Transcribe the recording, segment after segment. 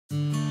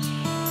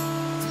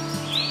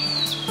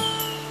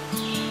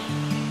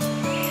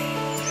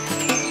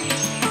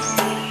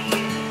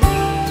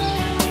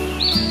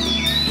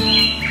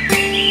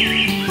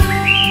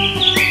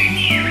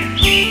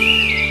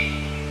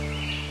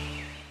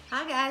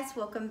guys,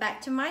 welcome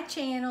back to my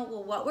channel.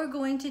 Well, what we're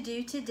going to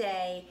do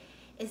today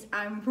is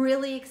I'm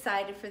really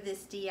excited for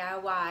this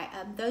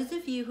DIY. Those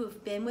of you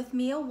who've been with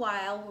me a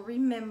while will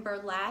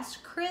remember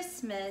last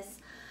Christmas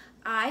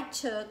I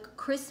took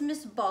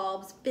Christmas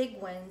bulbs, big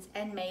ones,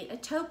 and made a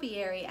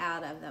topiary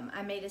out of them.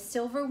 I made a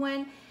silver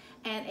one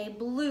and a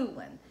blue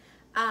one.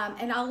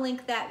 And I'll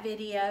link that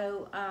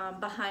video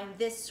behind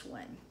this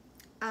one.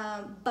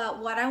 But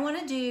what I want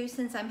to do,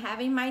 since I'm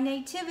having my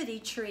nativity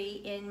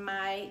tree in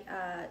my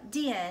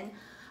den,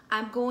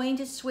 I'm going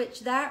to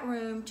switch that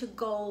room to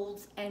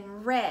golds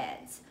and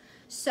reds.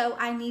 So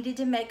I needed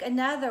to make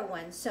another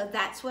one. So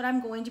that's what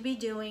I'm going to be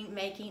doing,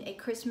 making a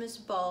Christmas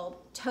bulb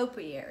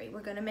topiary.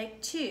 We're going to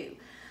make two.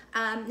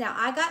 Now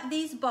I got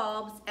these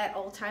bulbs at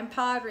Old Time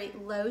Pottery.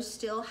 Lowe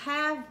still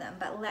have them,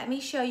 but let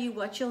me show you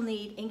what you'll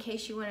need in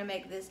case you want to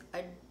make this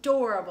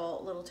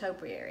adorable little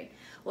topiary.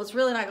 Well, it's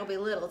really not going to be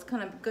little, it's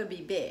going to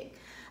be big.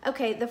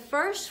 Okay, the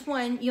first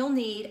one you'll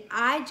need,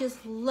 I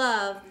just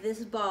loved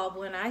this bulb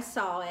when I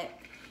saw it.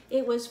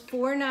 It was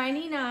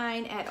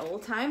 $4.99 at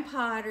Old Time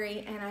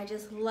Pottery, and I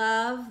just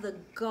love the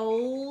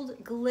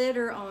gold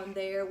glitter on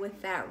there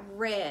with that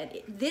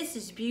red. This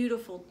is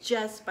beautiful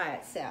just by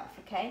itself,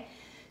 okay?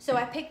 So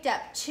I picked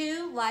up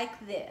two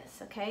like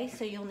this, okay?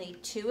 So you'll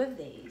need two of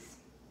these.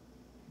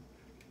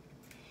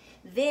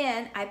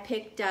 Then I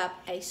picked up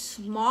a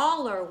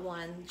smaller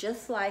one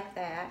just like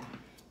that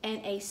and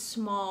a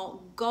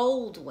small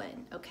gold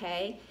one,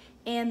 okay?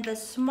 And the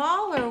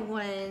smaller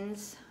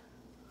ones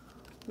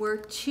were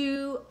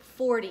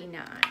 $2.49,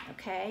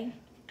 okay?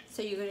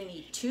 So you're gonna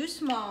need two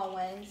small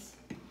ones,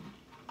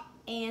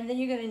 and then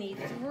you're gonna need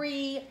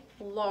three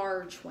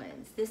large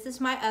ones. This is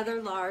my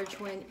other large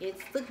one,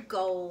 it's the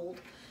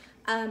gold.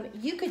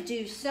 You could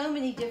do so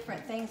many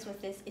different things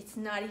with this, it's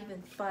not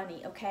even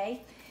funny,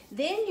 okay?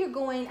 Then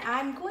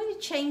I'm going to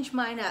change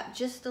mine up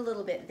just a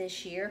little bit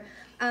this year.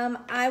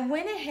 I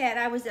went ahead,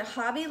 I was at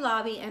Hobby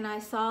Lobby and I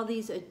saw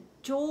these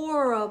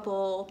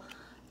adorable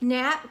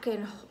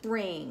napkin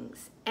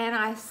rings, and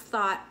I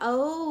thought,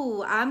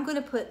 oh, I'm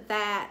gonna put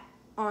that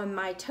on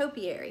my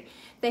topiary.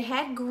 They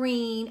had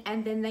green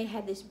and then they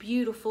had this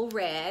beautiful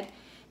red,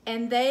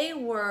 and they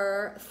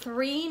were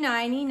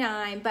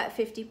 $3.99 but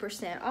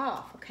 50%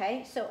 off,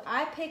 okay? So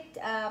I picked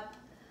up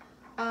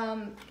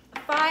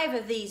 5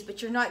 of these,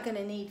 but you're not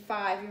gonna need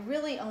 5. You're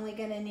really only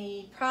gonna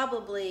need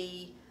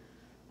probably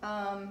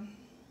 4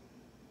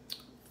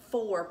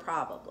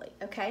 probably,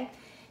 okay?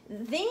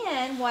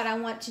 Then what I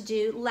want to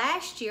do,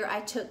 last year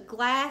I took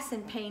glass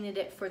and painted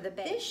it for the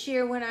base. This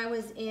year when I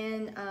was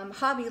in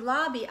Hobby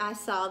Lobby, I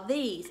saw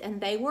these and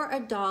they were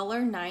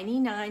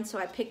 $1.99, so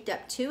I picked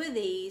up 2 of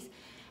these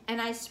and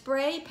I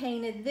spray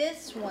painted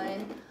this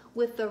one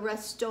with the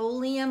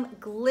Rust-Oleum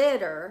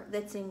Glitter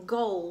that's in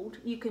gold.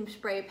 You can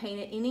spray paint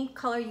it any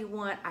color you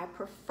want. I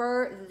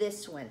prefer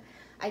this one.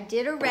 I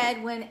did a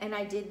red one and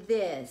I did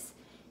this.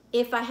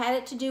 If I had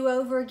it to do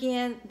over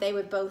again, they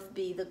would both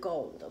be the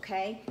gold,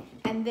 okay?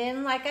 And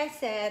then, like I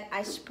said,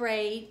 I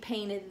spray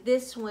painted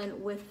this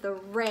one with the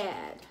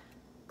red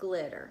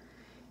glitter.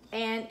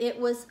 And it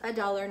was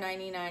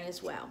 $1.99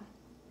 as well.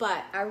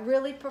 But I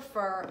really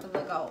prefer the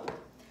gold.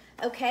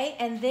 Okay,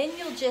 and then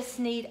you'll just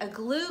need a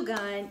glue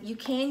gun. You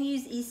can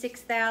use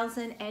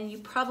E6000, and you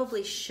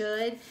probably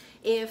should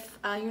if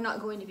you're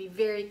not going to be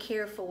very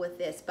careful with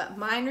this, but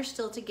mine are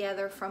still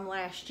together from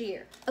last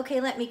year.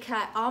 Okay, let me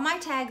cut all my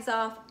tags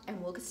off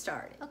and we'll get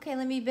started. Okay,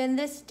 let me bend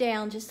this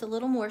down just a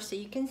little more so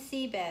you can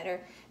see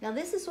better. Now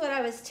this is what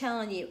I was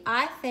telling you.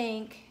 I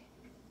think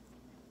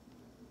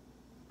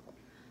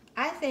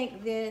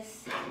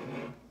this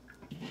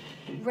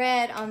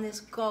red on this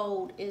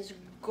gold is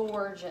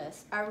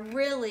gorgeous. I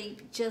really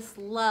just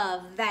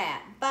love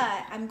that.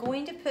 But I'm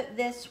going to put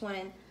this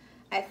one,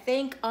 I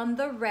think, on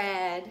the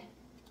red.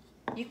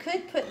 You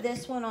could put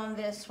this one on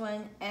this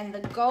one and the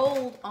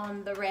gold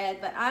on the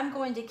red, but I'm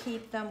going to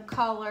keep them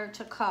color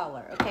to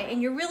color, okay?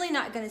 And you're really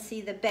not going to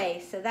see the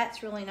base, so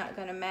that's really not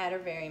going to matter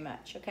very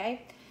much,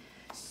 okay?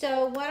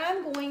 So what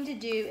I'm going to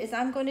do is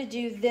I'm going to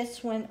do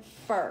this one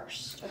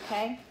first,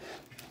 okay?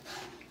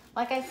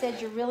 Like I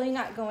said, you're really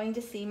not going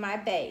to see my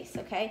base,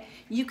 okay?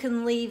 You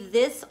can leave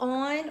this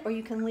on or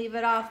you can leave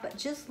it off, but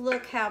just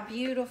look how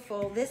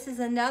beautiful. This is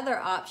another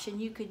option.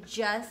 You could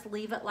just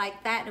leave it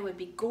like that and it would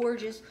be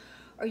gorgeous,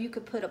 or you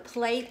could put a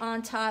plate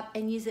on top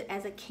and use it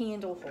as a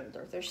candle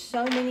holder. There's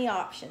so many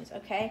options,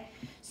 okay?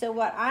 So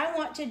what I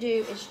want to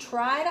do is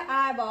try to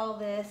eyeball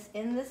this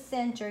in the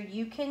center.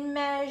 You can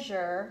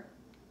measure.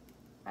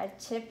 I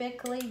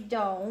typically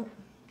don't.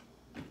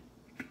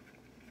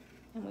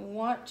 And we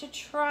want to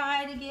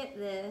try to get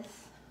this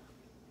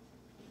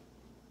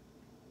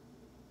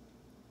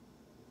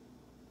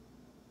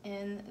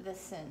in the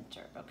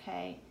center,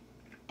 okay?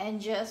 And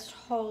just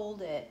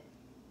hold it.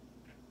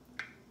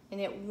 And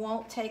it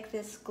won't take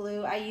this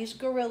glue. I use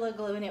Gorilla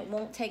Glue and it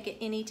won't take it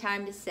any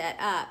time to set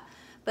up.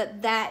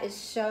 But that is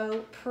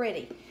so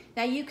pretty.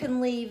 Now you can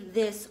leave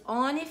this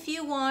on if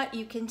you want.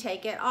 You can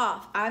take it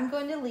off. I'm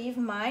going to leave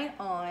mine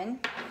on.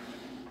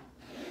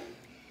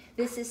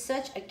 This is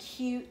such a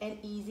cute and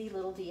easy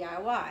little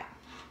DIY.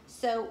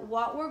 So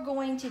what we're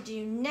going to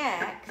do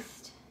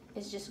next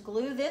is just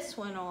glue this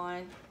one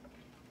on,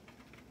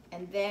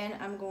 and then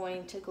I'm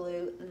going to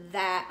glue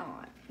that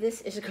on.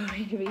 This is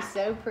going to be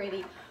so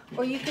pretty.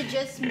 Or you could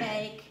just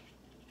make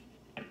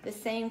the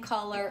same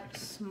color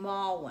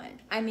small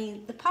one. I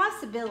mean, the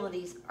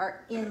possibilities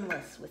are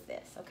endless with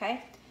this,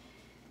 okay?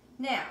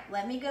 Now,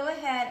 let me go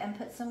ahead and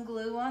put some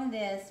glue on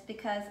this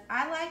because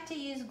I like to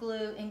use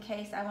glue in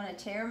case I want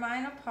to tear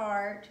mine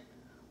apart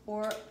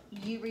or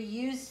you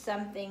reuse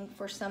something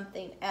for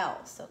something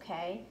else,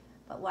 okay?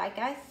 But like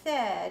I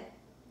said,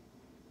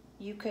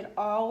 you could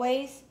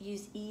always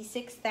use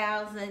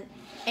E6000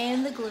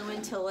 and the glue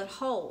until it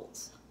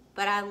holds.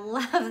 But I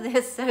love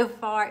this so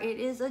far. It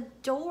is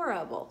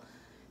adorable.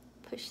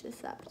 Push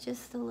this up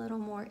just a little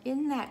more.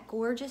 Isn't that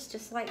gorgeous?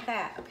 Just like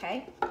that,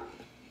 okay?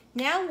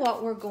 Now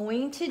what we're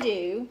going to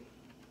do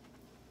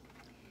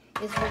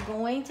is we're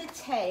going to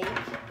take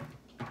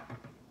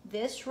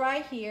this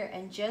right here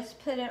and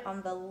just put it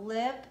on the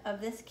lip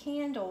of this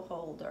candle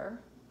holder,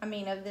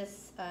 of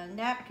this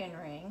napkin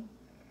ring.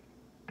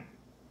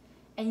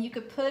 And you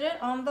could put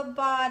it on the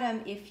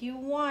bottom if you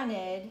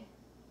wanted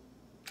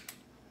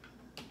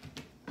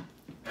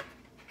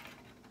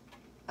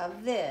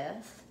of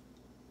this.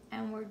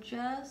 And we're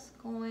just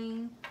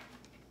going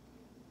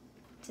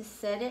to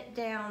set it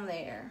down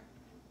there.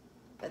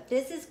 But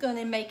this is going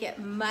to make it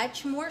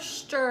much more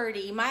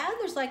sturdy. My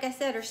others, like I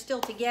said, are still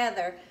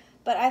together,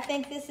 but I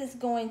think this is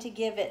going to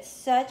give it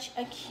such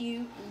a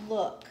cute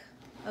look,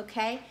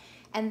 okay?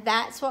 And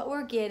that's what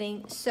we're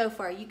getting so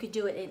far. You could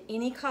do it in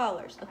any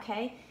colors,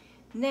 okay?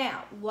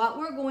 Now, what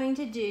we're going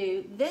to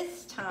do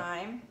this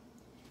time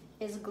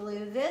is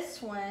glue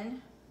this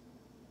one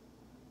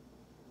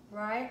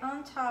right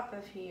on top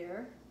of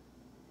here.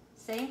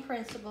 Same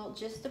principle,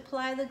 just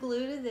apply the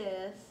glue to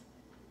this.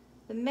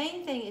 The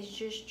main thing is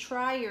just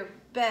try your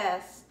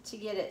best to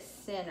get it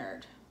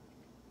centered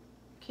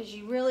because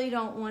you really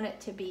don't want it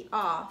to be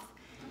off.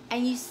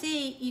 And you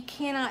see, you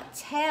cannot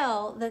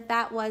tell that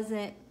that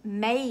wasn't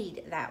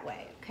made that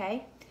way,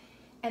 okay?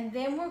 And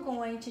then we're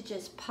going to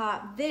just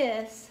pop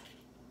this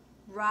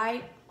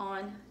right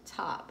on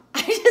top.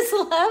 I just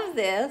love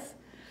this,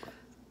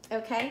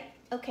 okay?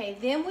 Okay,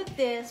 then with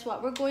this,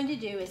 what we're going to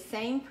do is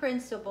same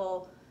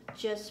principle.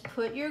 Just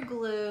put your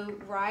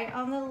glue right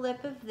on the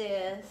lip of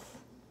this.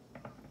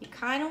 You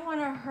kind of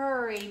want to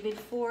hurry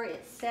before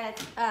it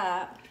sets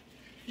up.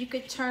 You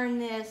could turn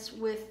this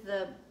with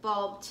the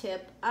bulb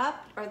tip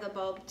up or the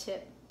bulb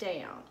tip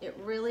down. It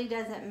really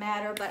doesn't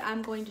matter, but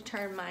I'm going to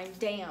turn mine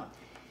down.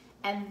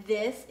 And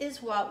this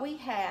is what we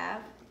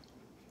have.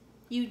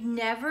 You'd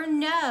never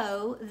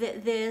know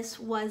that this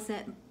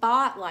wasn't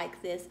bought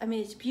like this. I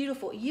mean, it's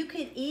beautiful. You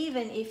could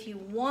even, if you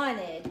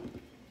wanted,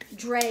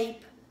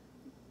 drape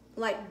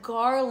like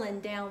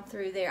garland down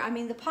through there. I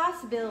mean, the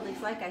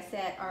possibilities, like I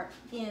said, are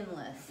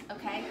endless,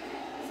 okay?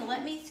 So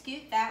let me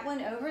scoot that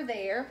one over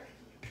there.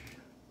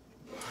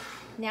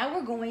 Now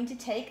we're going to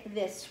take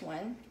this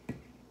one.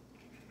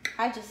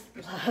 I just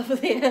love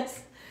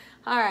this.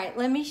 All right,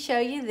 let me show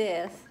you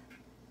this.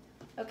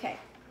 Okay,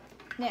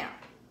 now,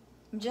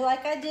 just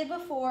like I did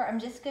before, I'm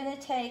just gonna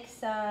take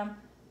some,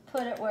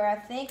 put it where I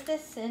think the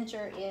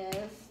center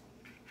is,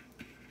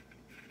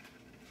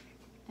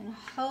 and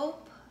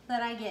hope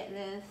that I get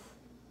this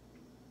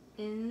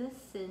in the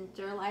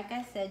center. Like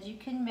I said, you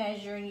can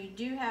measure, and you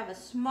do have a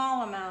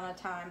small amount of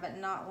time, but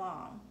not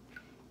long.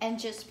 And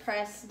just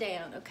press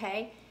down,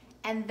 okay?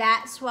 And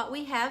that's what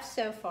we have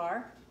so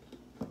far.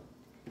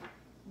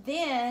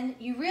 Then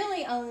you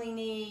really only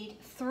need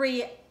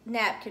 3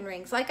 napkin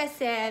rings. Like I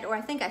said, or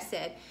I think I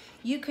said,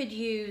 you could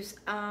use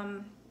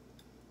the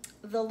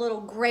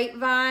little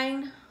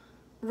grapevine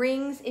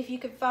rings if you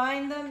could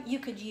find them. You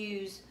could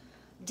use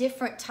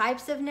different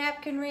types of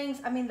napkin rings.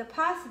 I mean, the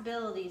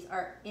possibilities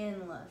are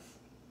endless.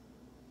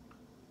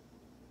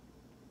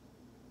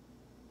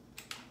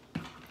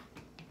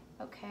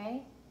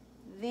 Okay,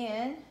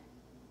 then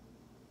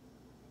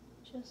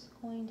just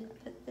going to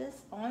put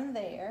this on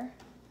there.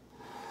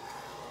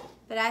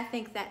 But I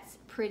think that's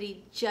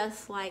pretty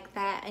just like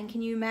that. And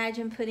can you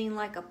imagine putting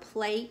like a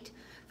plate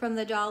from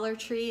the Dollar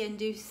Tree and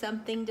do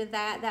something to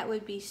that? That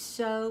would be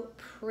so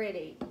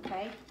pretty,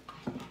 okay?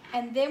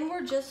 And then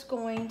we're just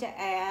going to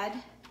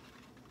add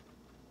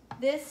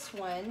this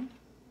one.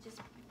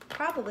 Just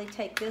probably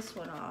take this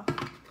one off.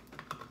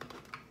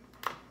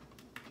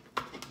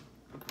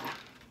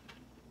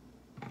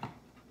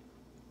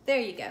 There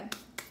you go.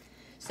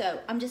 So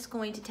I'm just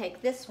going to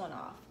take this one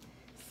off.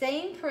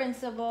 Same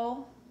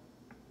principle.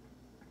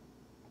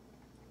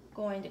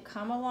 Going to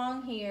come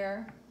along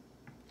here.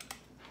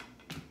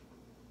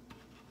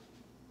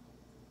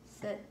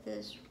 Set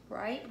this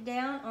right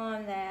down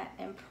on that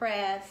and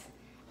press.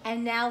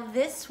 And now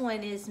this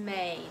one is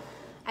made.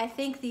 I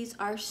think these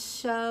are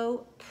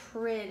so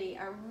pretty.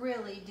 I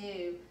really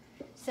do.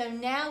 So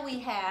now we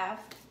have,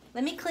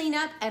 let me clean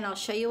up and I'll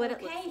show you what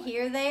it looks like. Okay,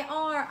 here they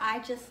are. I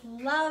just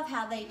love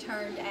how they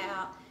turned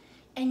out.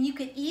 And you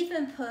could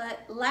even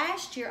put,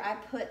 last year I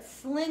put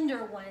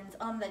slender ones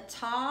on the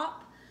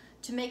top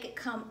to make it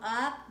come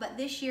up, but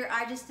this year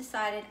I just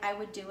decided I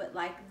would do it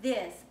like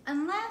this.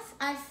 Unless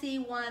I see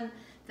one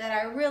that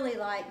I really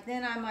like,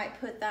 then I might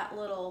put that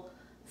little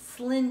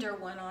slender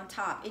one on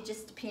top. It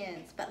just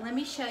depends. But let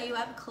me show you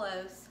up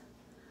close.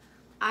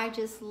 I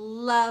just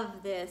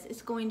love this.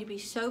 It's going to be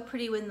so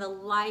pretty when the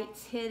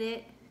lights hit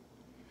it.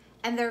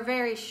 And they're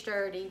very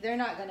sturdy. They're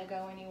not going to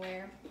go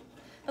anywhere.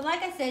 But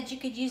like I said, you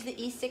could use the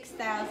E6000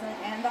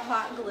 and the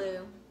hot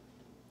glue.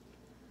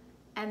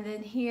 And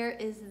then here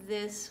is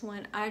this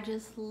one I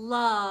just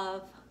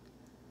love,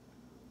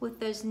 with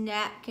those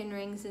napkin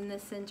rings in the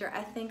center.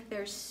 I think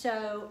they're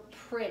so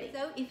pretty.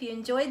 So if you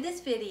enjoyed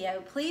this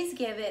video, please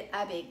give it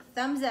a big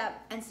thumbs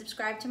up and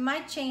subscribe to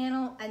my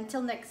channel.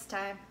 Until next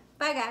time,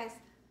 bye guys.